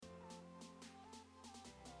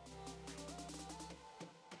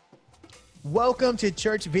Welcome to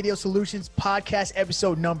Church Video Solutions podcast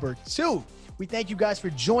episode number 2. We thank you guys for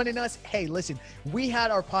joining us. Hey, listen, we had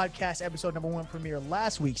our podcast episode number 1 premiere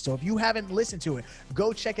last week. So if you haven't listened to it,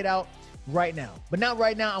 go check it out right now. But not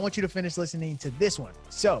right now. I want you to finish listening to this one.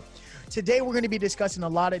 So today we're going to be discussing a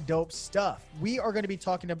lot of dope stuff. We are going to be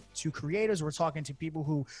talking to creators. We're talking to people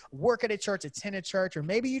who work at a church, attend a church, or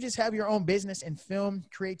maybe you just have your own business in film,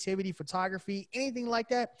 creativity, photography, anything like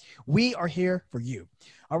that. We are here for you.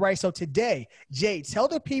 All right. So today, Jay, tell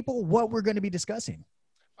the people what we're going to be discussing.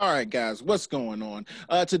 All right, guys, what's going on?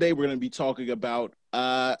 Today, we're going to be talking about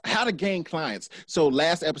how to gain clients. So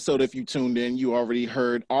last episode, if you tuned in, you already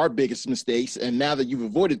heard our biggest mistakes. And now that you've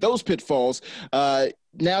avoided those pitfalls,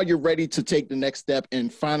 now you're ready to take the next step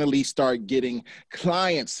and finally start getting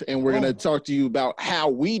clients. And we're going to talk to you about how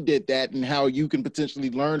we did that and how you can potentially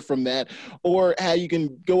learn from that, or how you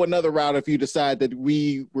can go another route if you decide that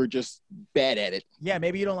we were just bad at it. Yeah,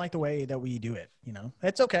 maybe you don't like the way that we do it. You know,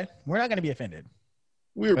 it's okay. We're not going to be offended.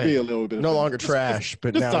 We'll be a little bit no longer trash,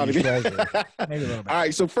 but now you treasure. Maybe a little bit. All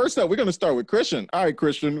right. So first up, we're going to start with Christian. All right,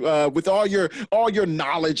 Christian, with all your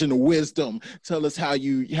knowledge and wisdom, tell us how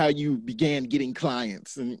you began getting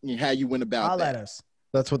clients and how you went about that. Let us.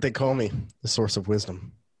 That's what they call me, the source of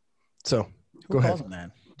wisdom. So Who go ahead. calls him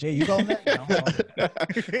that? Jay, you call him that?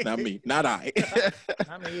 No. Not me, not I.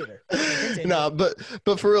 Not me either. No,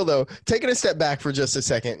 but for real though, taking a step back for just a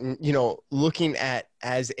second, looking at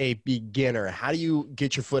as a beginner, how do you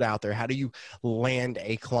get your foot out there? How do you land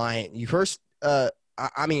a client? You first,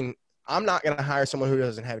 I'm not going to hire someone who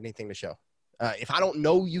doesn't have anything to show. If I don't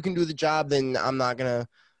know you can do the job, then I'm not going to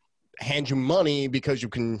hand you money because you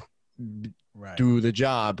can do the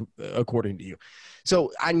job according to you.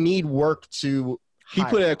 So I need work to. He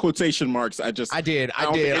put it at quotation marks. I did.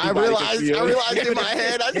 I realized in my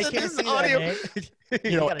head. I said this is audio.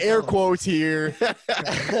 Air quotes here.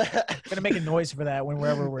 Gonna make a noise for that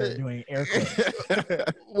whenever we're doing air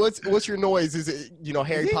quotes. What's your noise? Is it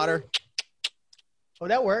Harry Potter? Oh,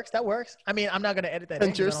 that works. I mean, I'm not gonna edit that in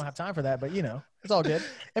because I don't have time for that, but it's all good.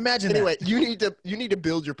 Imagine anyway, that. you need to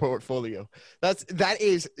build your portfolio. That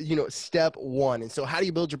is step 1. And so how do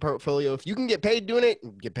you build your portfolio? If you can get paid doing it,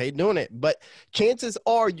 get paid doing it. But chances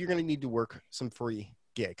are you're gonna need to work some free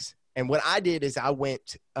gigs. And what I did is I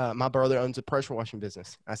went, my brother owns a pressure washing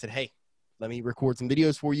business. I said, hey, let me record some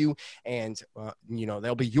videos for you. And,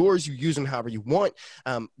 they'll be yours. You use them however you want.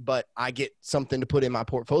 But I get something to put in my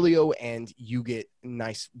portfolio and you get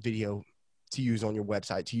nice video to use on your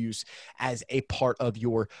website, to use as a part of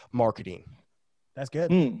your marketing. That's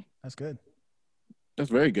good. That's good. That's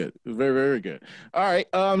very good. Very, very good. All right.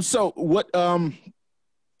 So what,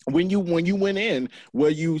 when you went in, were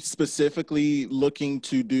you specifically looking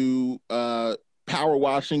to do power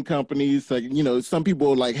washing companies? Like, some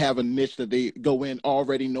people like have a niche that they go in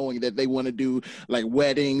already knowing that they want to do like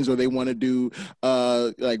weddings or they want to do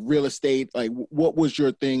like real estate. Like, what was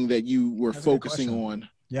your thing that you were focusing on?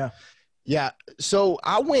 Yeah. So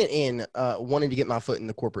I went in wanting to get my foot in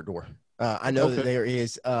the corporate door. I know that there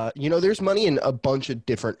is, there's money in a bunch of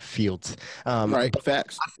different fields. Right.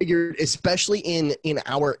 Facts. I figured, especially in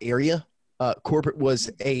our area, corporate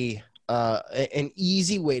was an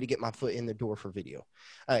easy way to get my foot in the door for video.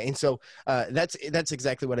 And so that's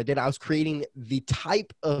exactly what I did. I was creating the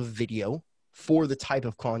type of video for the type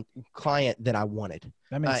of client that I wanted.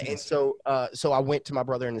 That makes sense. And so I went to my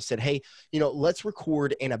brother and said, hey, let's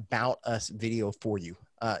record an about us video for you.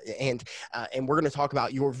 And we're going to talk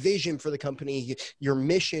about your vision for the company, your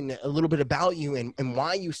mission, a little bit about you and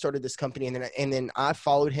why you started this company. And then I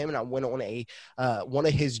followed him and I went on one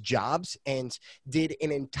of his jobs and did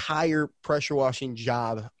an entire pressure washing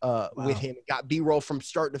job with him. Got B-roll from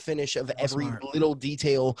start to finish of every little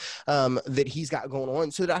detail that he's got going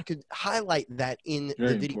on so that I could highlight that in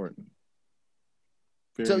the video. Important.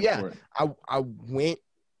 I went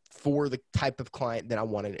for the type of client that I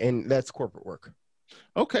wanted, and that's corporate work.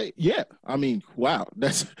 Okay. Yeah. I mean, wow.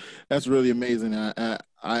 That's really amazing.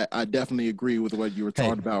 I definitely agree with what you were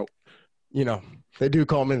talking about. They do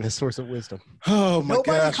call me the source of wisdom. Oh my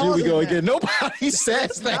gosh, here we go again. Nobody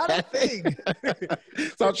says that. Not a thing.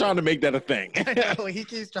 So I'm trying to make that a thing. He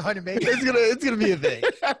keeps trying to make it. It's gonna be a thing.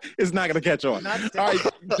 It's not gonna catch on. All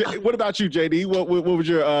right. What about you, JD? What was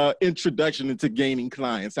your introduction into gaining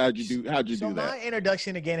clients? How'd you do that? My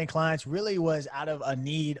introduction to gaining clients really was out of a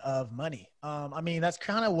need of money. That's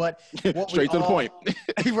kind of what straight to the point.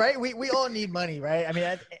 Right? We all need money, right? I mean,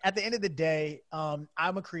 at the end of the day, I'm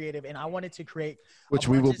a creative and I wanted to create Which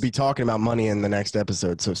we will be talking about money in the next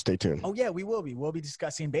episode, so stay tuned. Oh yeah, we will be. We'll be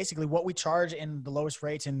discussing basically what we charge and the lowest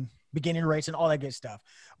rates and beginning rates and all that good stuff.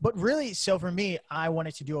 But really, so for me, I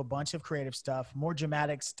wanted to do a bunch of creative stuff, more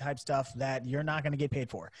dramatics type stuff that you're not going to get paid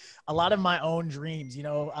for. A lot of my own dreams, you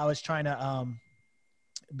know, I was trying to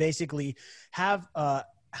basically have a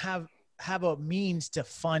means to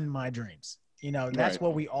fund my dreams. You know, that's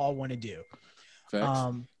what we all want to do.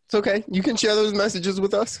 It's okay. You can share those messages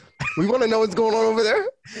with us. We want to know what's going on over there.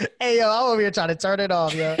 Hey, yo, I'm over here trying to turn it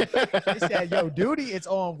off, yo. They said, yo, duty, it's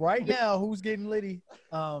on right now. Who's getting litty?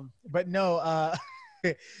 But no.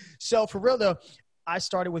 So for real, though, I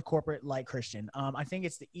started with corporate like Christian. I think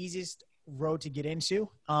it's the easiest road to get into.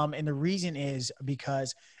 And the reason is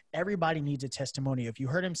because everybody needs a testimony. If you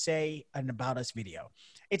heard him say an About Us video,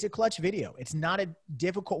 it's a clutch video. It's not a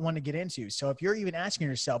difficult one to get into. So if you're even asking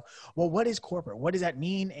yourself, well, what is corporate? What does that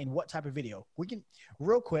mean? And what type of video? We can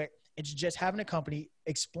real quick. It's just having a company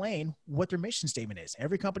explain what their mission statement is.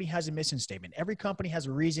 Every company has a mission statement. Every company has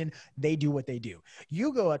a reason they do what they do.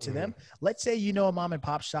 You go out to them. Let's say you know a mom and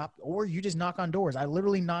pop shop, or you just knock on doors. I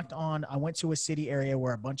literally I went to a city area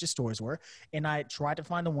where a bunch of stores were, and I tried to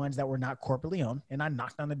find the ones that were not corporately owned, and I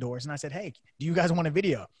knocked on the doors, and I said, hey, do you guys want a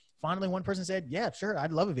video? Finally, one person said, yeah, sure,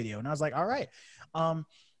 I'd love a video. And I was like, all right.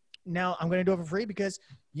 Now I'm going to do it for free because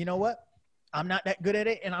you know what? I'm not that good at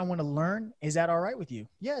it and I want to learn. Is that all right with you?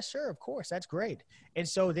 Yeah, sure. Of course. That's great. And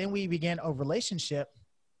so then we began a relationship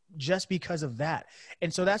just because of that.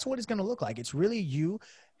 And so that's what it's going to look like. It's really you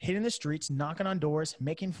hitting the streets, knocking on doors,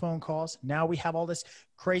 making phone calls. Now we have all this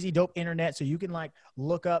crazy dope internet. So you can like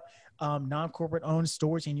look up non-corporate owned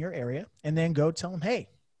stores in your area and then go tell them, hey,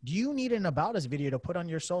 do you need an About Us video to put on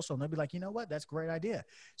your social? And they'll be like, you know what? That's a great idea.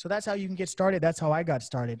 So that's how you can get started. That's how I got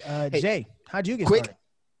started. Hey, Jay, how'd you get started?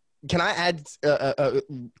 Can I add a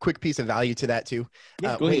quick piece of value to that too?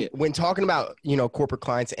 Yeah, go ahead. When talking about, you know, corporate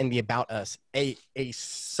clients and the About Us, a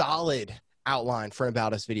solid outline for an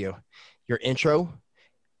About Us video, your intro,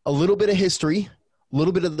 a little bit of history, a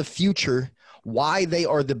little bit of the future, why they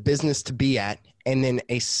are the business to be at, and then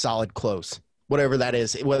a solid close, whatever that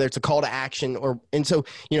is, whether it's a call to action and so,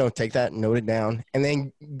 you know, take that, note it down, and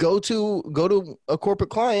then go to a corporate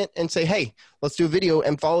client and say, hey, let's do a video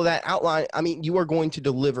and follow that outline. I mean, you are going to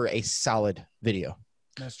deliver a solid video.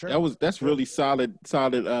 That's true. That's really solid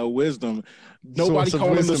wisdom. Nobody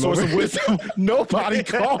called him the source of wisdom. Nobody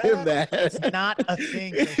called him that. It's not a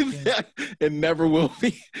thing. It never will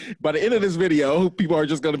be. By the end of this video, people are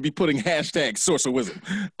just going to be putting hashtag source of wisdom.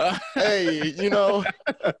 Hey, you know.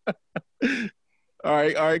 All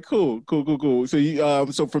right, cool. So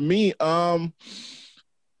so for me,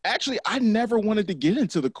 actually, I never wanted to get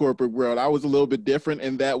into the corporate world. I was a little bit different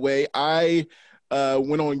in that way. I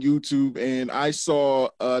went on YouTube and I saw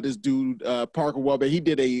this dude, Parker Walbeck. He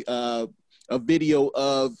did a video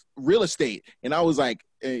of real estate, and I was like,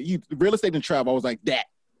 real estate and travel. I was like,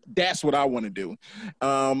 that's what I want to do.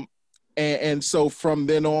 And so from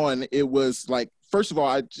then on, it was like, first of all,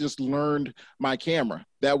 I just learned my camera.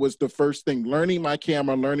 That was the first thing, learning my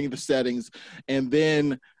camera, learning the settings, and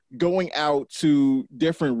then going out to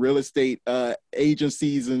different real estate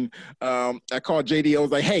agencies. And I called JD. I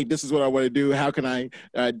was like, hey, this is what I want to do. How can I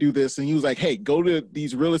do this? And he was like, hey, go to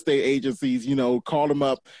these real estate agencies, you know, call them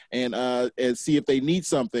up and see if they need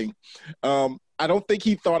something. I don't think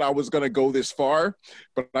he thought I was going to go this far,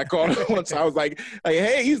 but I called him once. I was like,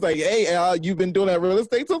 hey, he's like, hey, you've been doing that real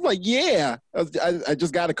estate? So I was like, yeah, I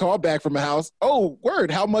just got a call back from a house. Oh, word.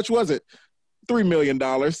 How much was it? $3 million.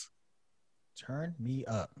 Turn me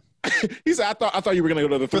up. He said, I thought you were going to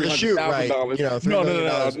go to the $300,000. Right. You know,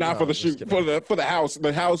 no, not for the shoot. For the house.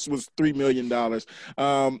 The house was $3 million.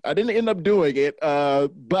 I didn't end up doing it,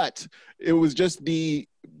 but it was just the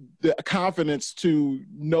confidence to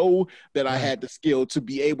know that I had the skill to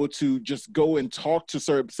be able to just go and talk to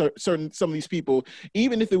some of these people,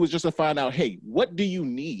 even if it was just to find out, hey, what do you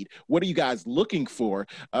need? What are you guys looking for?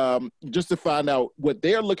 Just to find out what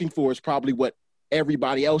they're looking for is probably what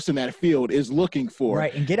everybody else in that field is looking for.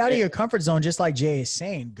 Right. And get out of your comfort zone, just like Jay is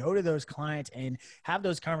saying. Go to those clients and have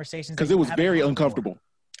those conversations. Because it was very uncomfortable.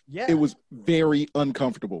 Yeah. It was very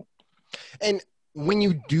uncomfortable. And when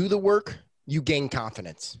you do the work, you gain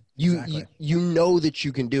confidence. You know that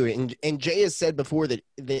you can do it. And Jay has said before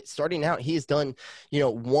that starting out, he has done, you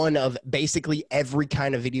know, one of basically every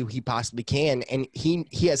kind of video he possibly can. And he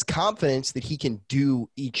has confidence that he can do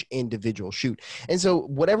each individual shoot. And so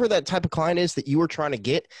whatever that type of client is that you are trying to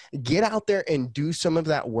get out there and do some of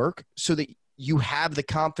that work so that you have the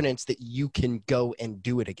confidence that you can go and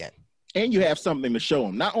do it again. And you have something to show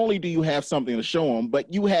them. Not only do you have something to show them,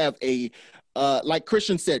 but you have like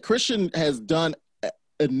Christian said, Christian has done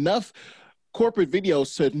enough corporate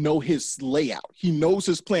videos to know his layout. He knows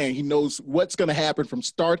his plan. He knows what's going to happen from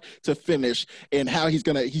start to finish and how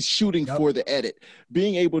he's shooting for the edit.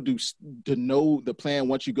 Being able to know the plan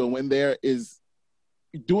once you go in there is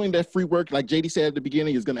doing that free work, like JD said at the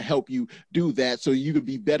beginning, is going to help you do that so you can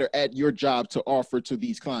be better at your job to offer to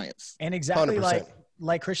these clients. And exactly 100%.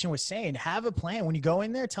 like Christian was saying, have a plan. When you go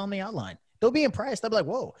in there, tell them the outline. They'll be impressed. They'll be like,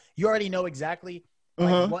 whoa, you already know exactly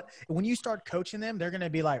what. When you start coaching them, they're going to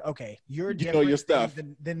be like, okay, you're different your stuff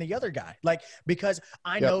than the other guy. Like, because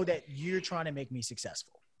I know that you're trying to make me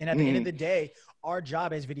successful. And at the end of the day, our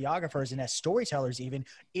job as videographers and as storytellers even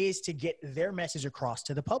is to get their message across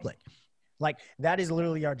to the public. Like, that is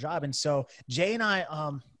literally our job. And so Jay and I,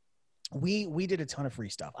 we did a ton of free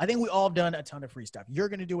stuff. I think we all have done a ton of free stuff. You're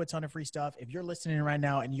going to do a ton of free stuff. If you're listening right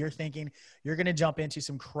now and you're thinking you're going to jump into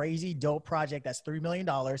some crazy dope project that's $3 million,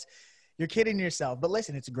 you're kidding yourself. But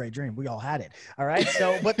listen, it's a great dream. We all had it. All right.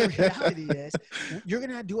 So, but the reality is you're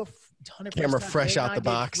going to do a ton of free Camera stuff. fresh Jay and out I the did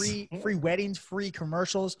box. Free weddings, free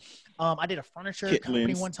commercials. I did a furniture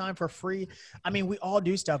company one time for free. I mean, we all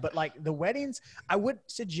do stuff, but like the weddings, I would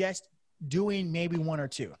suggest doing maybe 1 or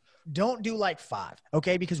 2. Don't do like 5,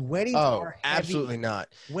 okay? Because weddings are heavy. Absolutely not.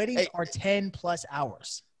 Weddings are 10 plus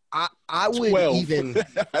hours. I would 12. even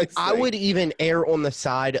I would even err on the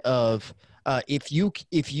side of if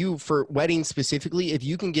you for weddings specifically, if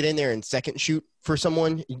you can get in there and second shoot for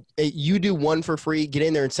someone, you do one for free, get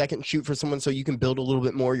in there and second shoot for someone so you can build a little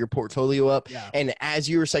bit more of your portfolio up. Yeah. And as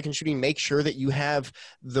you're second shooting, make sure that you have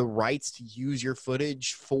the rights to use your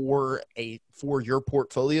footage for your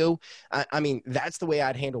portfolio. I mean, that's the way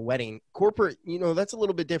I'd handle wedding. Corporate, that's a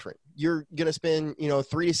little bit different. You're going to spend,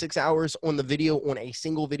 3 to 6 hours on the video on a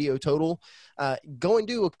single video total. Go and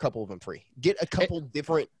do a couple of them free. Get a couple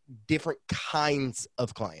different kinds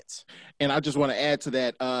of clients. And I just want to add to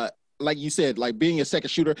that, like you said, like being a second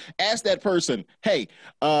shooter, ask that person, hey,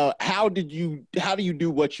 how do you do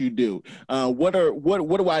what you do? What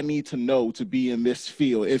do I need to know to be in this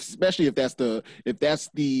field? Especially if that's the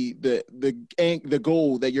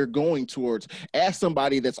goal that you're going towards. Ask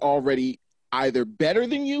somebody that's already either better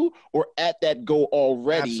than you or at that goal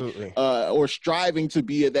already. Absolutely. Or striving to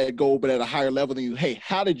be at that goal, but at a higher level than you. Hey,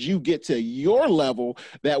 how did you get to your level?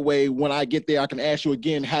 That way, when I get there, I can ask you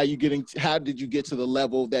again, how did you get to the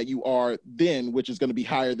level that you are then, which is going to be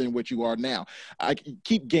higher than what you are now. I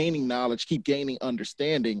keep gaining knowledge, keep gaining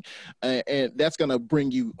understanding, and that's going to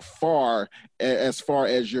bring you far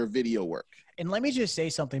as your video work. And let me just say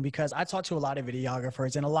something, because I talk to a lot of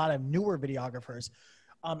videographers and a lot of newer videographers.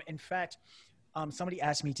 In fact, somebody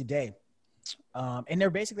asked me today, and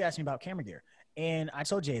they're basically asking me about camera gear. And I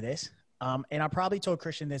told Jay this, and I probably told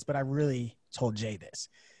Christian this, but I really told Jay this.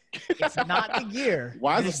 It's not the gear.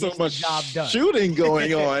 Why is there so much shooting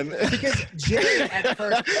going on? Because Jay at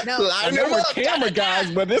first, now I know we're camera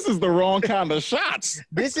guys, but this is the wrong kind of shots.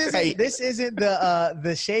 This isn't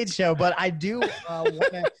the Shade Show, but I do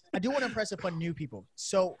want to impress upon new people.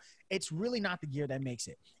 So it's really not the gear that makes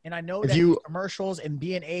it. And I know that commercials and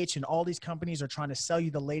B&H and all these companies are trying to sell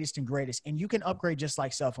you the latest and greatest, and you can upgrade just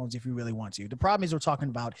like cell phones if you really want to. The problem is we're talking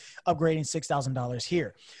about upgrading $6,000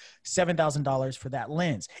 here, $7,000 for that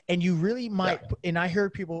lens. And you really might, and I hear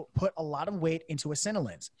people put a lot of weight into a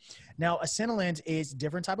Cinelens. Now, a Cinelens is a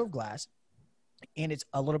different type of glass, and it's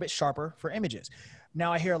a little bit sharper for images.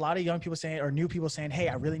 Now, I hear a lot of young people saying, or new people saying, hey,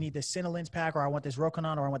 I really need this Cinelens pack, or I want this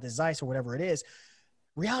Rokinon, or I want this Zeiss, or whatever it is.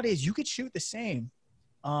 Reality is you could shoot the same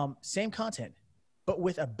content, but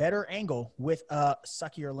with a better angle, with a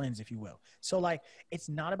suckier lens, if you will. So like, it's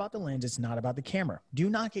not about the lens. It's not about the camera. Do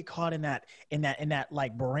not get caught in that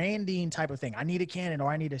like branding type of thing. I need a Canon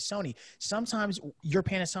or I need a Sony. Sometimes your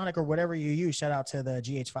Panasonic or whatever you use, shout out to the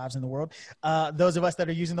GH5s in the world. Those of us that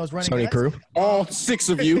are using those running Sony guns, crew, all 6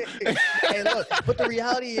 of you. Hey, look, but the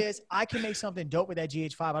reality is I can make something dope with that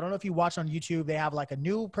GH5. I don't know if you watch on YouTube, they have like a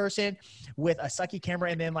new person with a sucky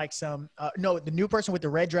camera and then like the new person with the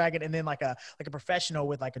Red Dragon and then like a professional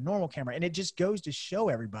with like a normal camera. And it just goes to show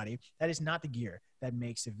everybody that it's not the gear that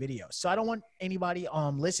makes a video. So I don't want anybody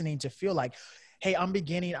listening to feel like, hey, I'm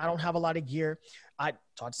beginning, I don't have a lot of gear. I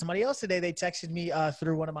talked to somebody else today. They texted me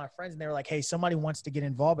through one of my friends and they were like, hey, somebody wants to get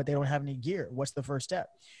involved, but they don't have any gear. What's the first step?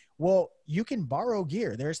 Well, you can borrow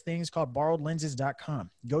gear. There's things called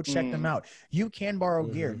borrowedlenses.com. Go check them out. You can borrow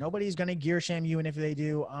gear. Nobody's going to gear shame you. And if they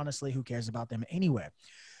do, honestly, who cares about them anyway?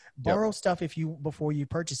 Borrow stuff before you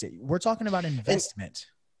purchase it. We're talking about investment.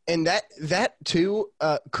 And that too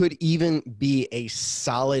could even be a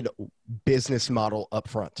solid business model up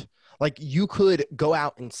front. Like you could go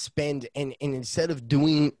out and spend, and instead of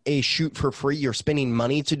doing a shoot for free, you're spending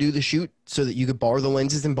money to do the shoot so that you could borrow the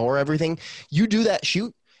lenses and borrow everything. You do that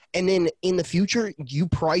shoot, And then in the future, you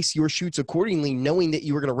price your shoots accordingly, knowing that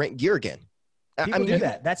you were going to rent gear again. People do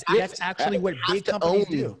that. That's actually what big companies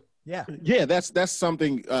do. Yeah. Yeah, that's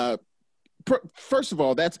something. First of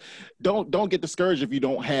all, don't get discouraged if you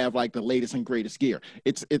don't have like the latest and greatest gear.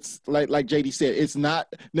 It's like JD said, it's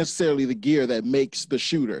not necessarily the gear that makes the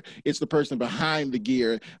shooter. It's the person behind the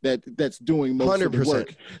gear that's doing most of the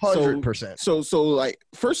work. 100%. So like,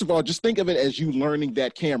 first of all, just think of it as you learning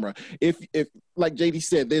that camera. If like JD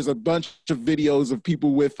said, there's a bunch of videos of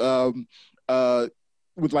people with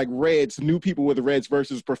like Reds, new people with Reds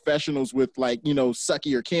versus professionals with like,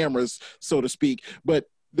 suckier cameras, so to speak. But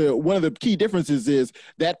one of the key differences is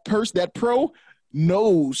that pro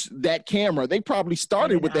knows that camera. They probably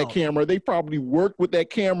started with that camera. They probably worked with that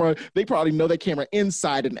camera. They probably know that camera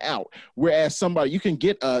inside and out. Whereas you can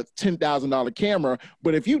get a $10,000 camera,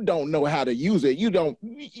 but if you don't know how to use it, you've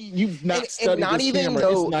not studied this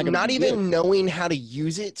camera. Not even knowing how to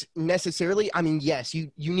use it necessarily. I mean, yes,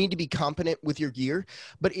 you need to be competent with your gear,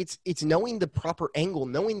 but it's knowing the proper angle,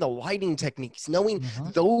 knowing the lighting techniques, knowing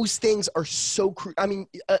those things are so I mean,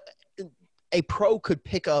 a pro could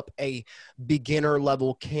pick up a beginner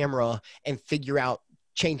level camera and figure out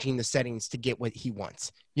changing the settings to get what he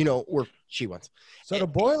wants, or she wants. So to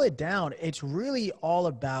boil it down, it's really all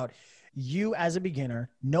about you as a beginner,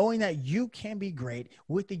 knowing that you can be great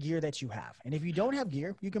with the gear that you have. And if you don't have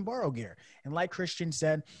gear, you can borrow gear. And like Christian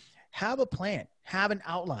said, have a plan, have an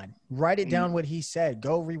outline, write it down what he said,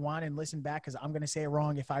 go rewind and listen back, because I'm going to say it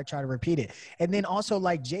wrong if I try to repeat it. And then also,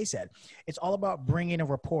 like Jay said, it's all about bringing a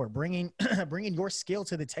rapport, bringing your skill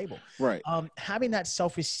to the table. Right. Having that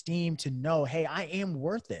self-esteem to know, hey, I am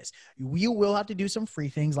worth this. You will have to do some free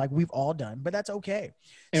things like we've all done, but that's okay.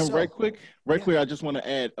 And right quick, I just want to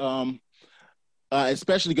add,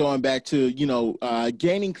 especially going back to,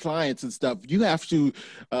 gaining clients and stuff, you have to,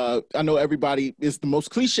 I know everybody is the most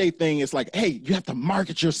cliche thing. It's like, hey, you have to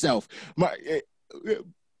market yourself.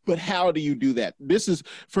 But how do you do that? This is,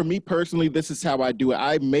 for me personally, this is how I do it.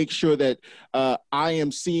 I make sure that I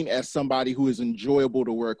am seen as somebody who is enjoyable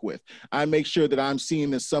to work with. I make sure that I'm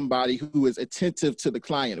seen as somebody who is attentive to the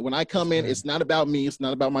client. When I come in, it's not about me. It's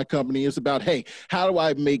not about my company. It's about, hey, how do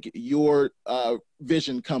I make your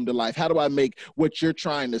vision come to life? How do I make what you're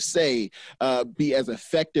trying to say be as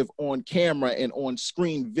effective on camera and on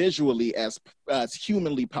screen visually as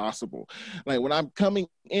humanly possible? Like when I'm coming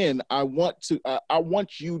in, I want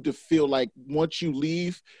you to feel like once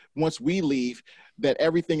we leave, that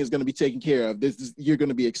everything is going to be taken care of. You're going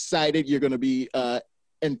to be excited. You're going to be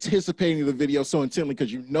anticipating the video so intently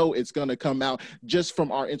because it's going to come out just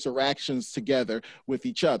from our interactions together with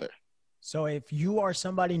each other. So if you are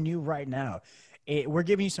somebody new right now, we're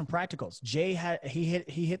giving you some practicals. Jay he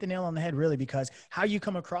hit the nail on the head, really, because how you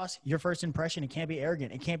come across, your first impression, it can't be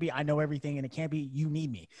arrogant. It can't be I know everything, and it can't be you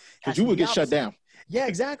need me. Because you will get shut down. Yeah,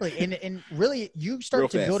 exactly. And really, you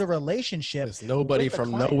start to build a relationship. There's nobody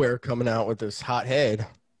from nowhere coming out with this hot head.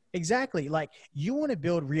 Exactly. Like, you want to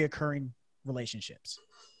build reoccurring relationships.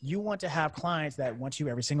 You want to have clients that want you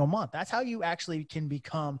every single month. That's how you actually can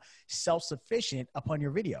become self-sufficient upon your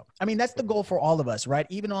video. I mean, that's the goal for all of us, right?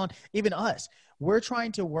 Even us, we're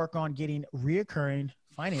trying to work on getting reoccurring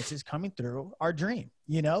finances coming through our dream,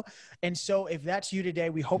 And so if that's you today,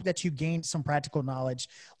 we hope that you gained some practical knowledge.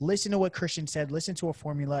 Listen to what Christian said, listen to a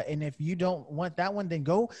formula. And if you don't want that one, then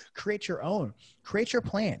go create your own, create your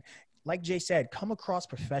plan. Like Jay said, come across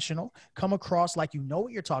professional, come across like you know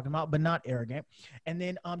what you're talking about, but not arrogant. And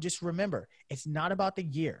then just remember, it's not about the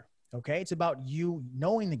gear, okay? It's about you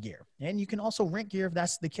knowing the gear. And you can also rent gear if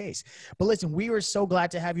that's the case. But listen, we are so glad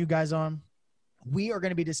to have you guys on. We are going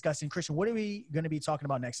to be discussing, Christian, what are we going to be talking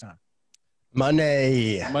about next time?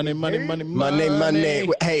 Money.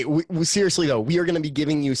 Hey, we seriously though, we are going to be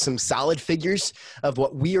giving you some solid figures of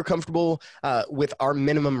what we are comfortable with our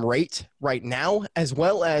minimum rate right now, as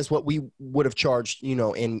well as what we would have charged,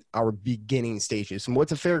 in our beginning stages. And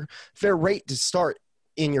what's a fair rate to start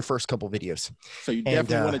in your first couple videos. So you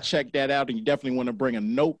definitely want to check that out, and you definitely want to bring a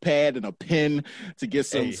notepad and a pen to get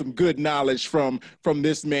some good knowledge from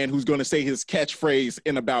this man who's going to say his catchphrase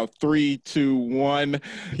in about 3, 2, 1.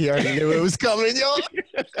 He already knew it was coming, y'all.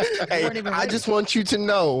 Hey, I just want you to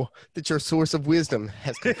know that your source of wisdom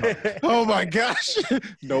has confirmed. Oh my gosh.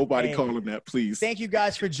 Nobody call him that, please. Thank you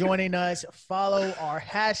guys for joining us. Follow our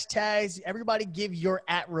hashtags. Everybody give your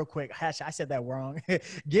 @ real quick. I said that wrong.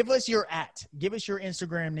 Give us your @. Give us your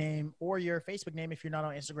Instagram name or your Facebook name if you're not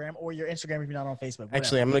on Instagram, or your Instagram if you're not on Facebook. Whatever.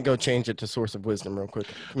 Actually, I'm going to go change it to Source of Wisdom real quick.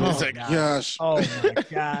 Oh my gosh. Oh my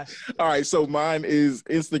gosh. All right. So mine is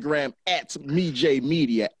Instagram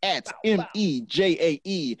 @MeJayMedia,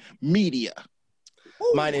 @MEJAE Media.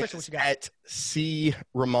 Ooh, Mine Christian, is what you got? at C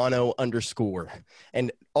Romano _.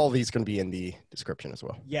 And all these going to be in the description as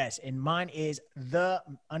well. Yes, and mine is the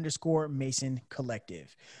 _Mason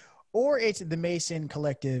Collective, or it's the Mason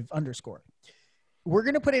Collective _ We're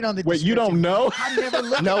gonna put it on the. Wait, you don't know? I never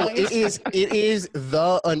looked. No, at my it is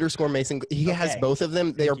the _ Mason. He has Okay. both of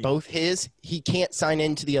them. They Thank are you. both his. He can't sign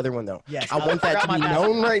into the other one though. Yes, I want that to forgot be my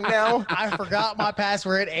known right now. I forgot my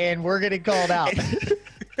password, and we're getting called out.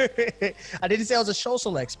 I didn't say I was a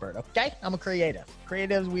social expert. Okay, I'm a creative.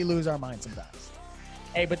 Creatives, we lose our minds sometimes.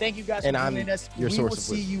 Hey, but thank you guys for And I'm joining us. your We source will of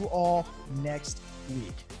see wisdom. you all next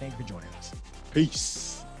week. Thank you for joining us. Peace.